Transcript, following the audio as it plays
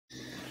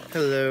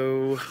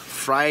Hello.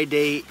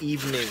 Friday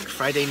evening,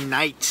 Friday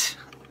night.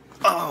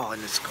 Oh,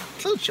 and it's a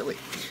little chilly.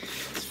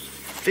 It's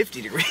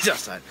 50 degrees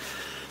outside.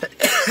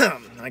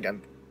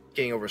 I'm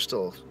getting over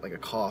still like a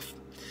cough.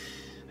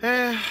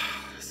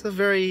 It's a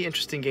very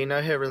interesting game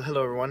night.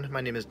 Hello everyone.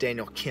 My name is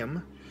Daniel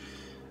Kim.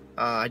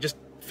 I just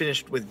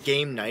finished with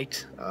game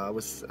night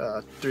with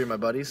 3 of my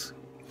buddies.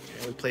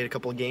 And we played a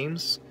couple of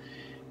games,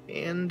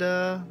 and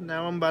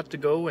now I'm about to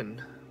go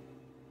and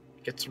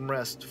get some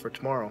rest for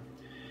tomorrow.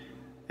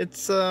 It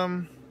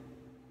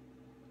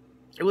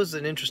was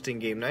an interesting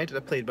game night. I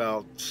played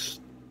about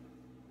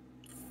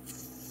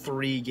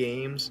 3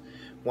 games.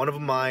 1 of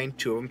them mine,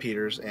 2 of them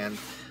Peter's, and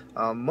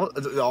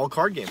all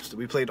card games.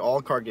 We played all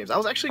card games. I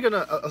was actually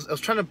I was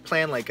trying to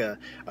plan like a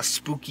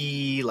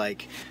spooky,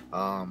 like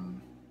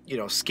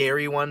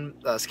scary one,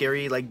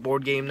 scary like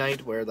board game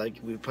night where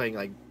like we were playing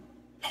like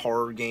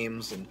horror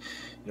games and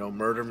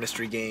murder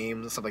mystery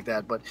games and stuff like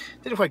that, but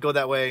didn't quite go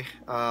that way.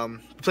 We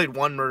played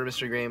one murder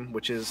mystery game,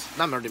 which is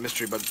not murder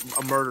mystery but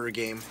a murder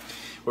game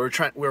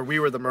where we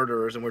were the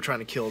murderers and we're trying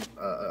to kill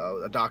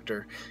a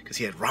doctor because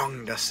he had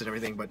wronged us and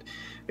everything. But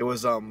it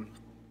wasn't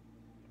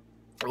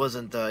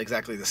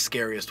exactly the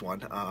scariest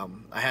one.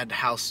 I had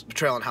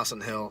Betrayal on House on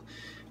the Hill.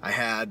 I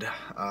had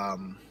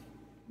One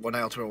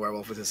Night Ultimate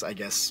Werewolf with this, I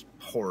guess,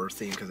 horror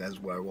theme because it has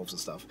werewolves and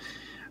stuff.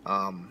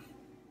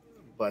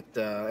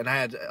 And I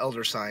had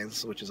Elder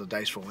Signs, which is a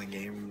dice rolling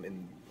game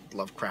in the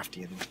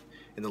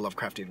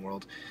Lovecraftian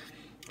world.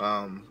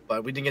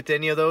 But we didn't get to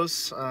any of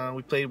those.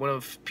 We played one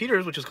of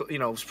Peter's, which is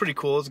was pretty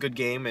cool. It was a good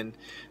game, and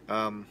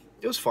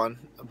it was fun.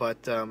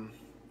 But it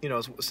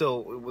was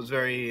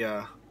very.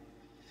 It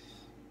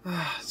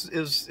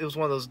was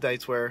one of those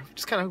nights where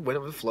just kind of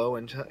went with the flow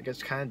and I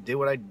guess kind of did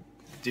what I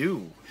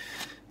do.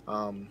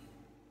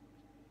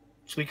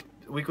 This week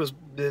was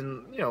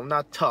been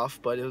not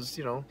tough, but it was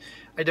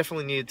I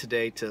definitely needed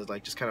today to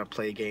like just kind of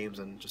play games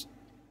and just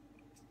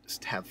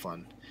have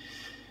fun.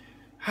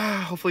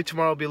 Hopefully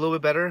tomorrow will be a little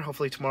bit better.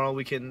 Hopefully tomorrow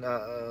we can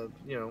I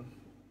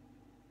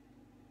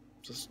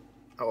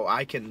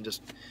can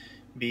just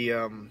be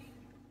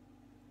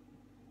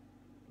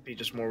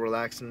just more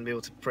relaxed and be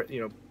able to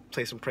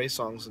play some praise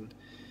songs and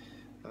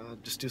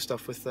just do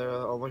stuff with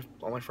all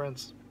my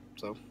friends.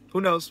 So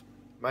who knows?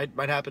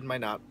 Might happen,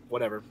 might not.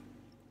 Whatever.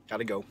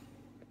 Gotta go.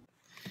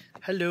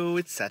 Hello,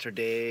 it's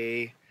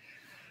Saturday.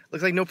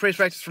 Looks like no praise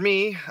practice for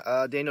me.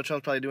 Daniel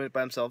Trump's probably doing it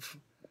by himself.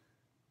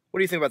 What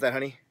do you think about that,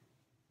 honey?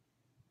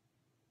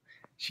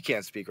 She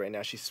can't speak right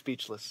now. She's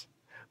speechless.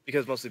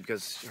 Mostly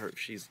because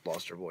she's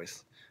lost her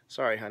voice.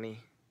 Sorry, honey.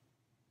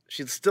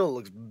 She still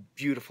looks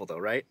beautiful, though,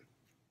 right?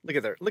 Look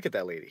at her. Look at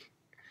that lady.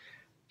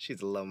 She's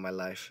the love of my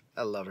life.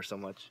 I love her so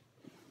much.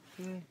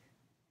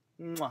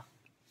 Mwah.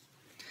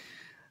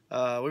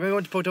 We're going to go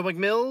into Potomac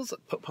Mills.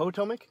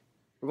 Potomac?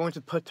 We're going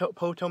to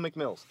Potomac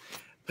Mills.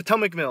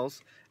 Potomac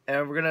Mills.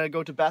 And we're going to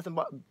go to Bath and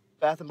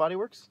Body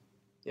Works.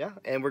 Yeah,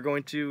 and we're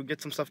going to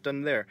get some stuff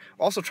done there.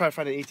 Also try to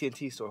find an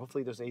AT&T store.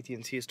 Hopefully there's an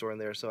AT&T store in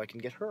there so I can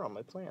get her on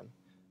my plan.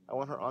 I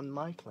want her on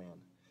my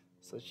plan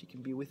so she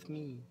can be with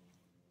me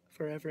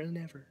forever and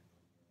ever.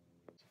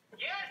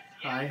 Yes,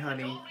 hi,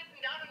 honey.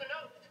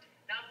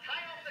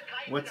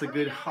 What's a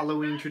good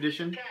Halloween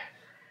tradition?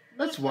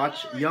 Let's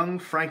watch Young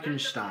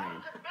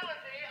Frank-in-shteen.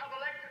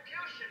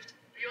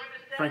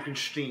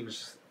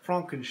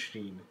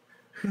 Frank-in-shteen.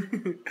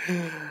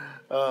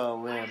 Oh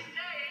man.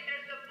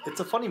 It's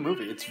a funny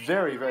movie. It's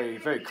very, very,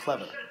 very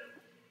clever.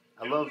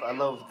 I love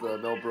the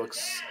Mel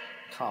Brooks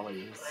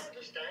comedies.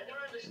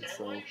 And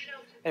so,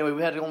 anyway,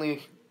 we've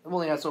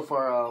only had so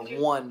far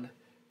one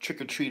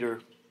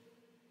trick-or-treater,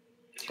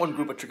 one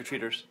group of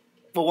trick-or-treaters.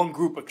 Well, one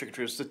group of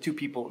trick-or-treaters, so 2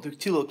 people,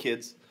 2 little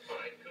kids.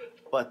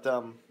 But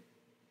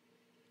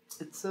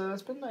it's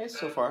been nice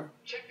so far.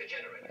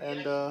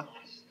 And I'm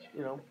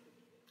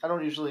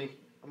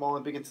all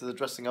big into the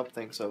dressing up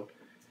thing, so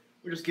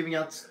we're just giving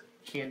out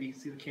candy.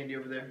 See the candy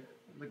over there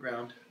on the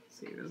ground?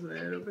 See, there's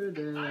that over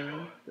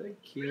there. The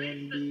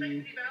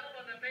candy.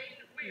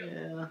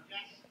 Yeah.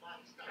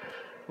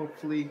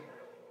 Hopefully,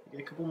 we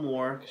get a couple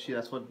more, because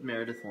that's what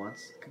Meredith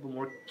wants. A couple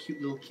more cute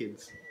little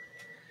kids.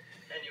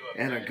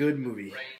 And a good movie.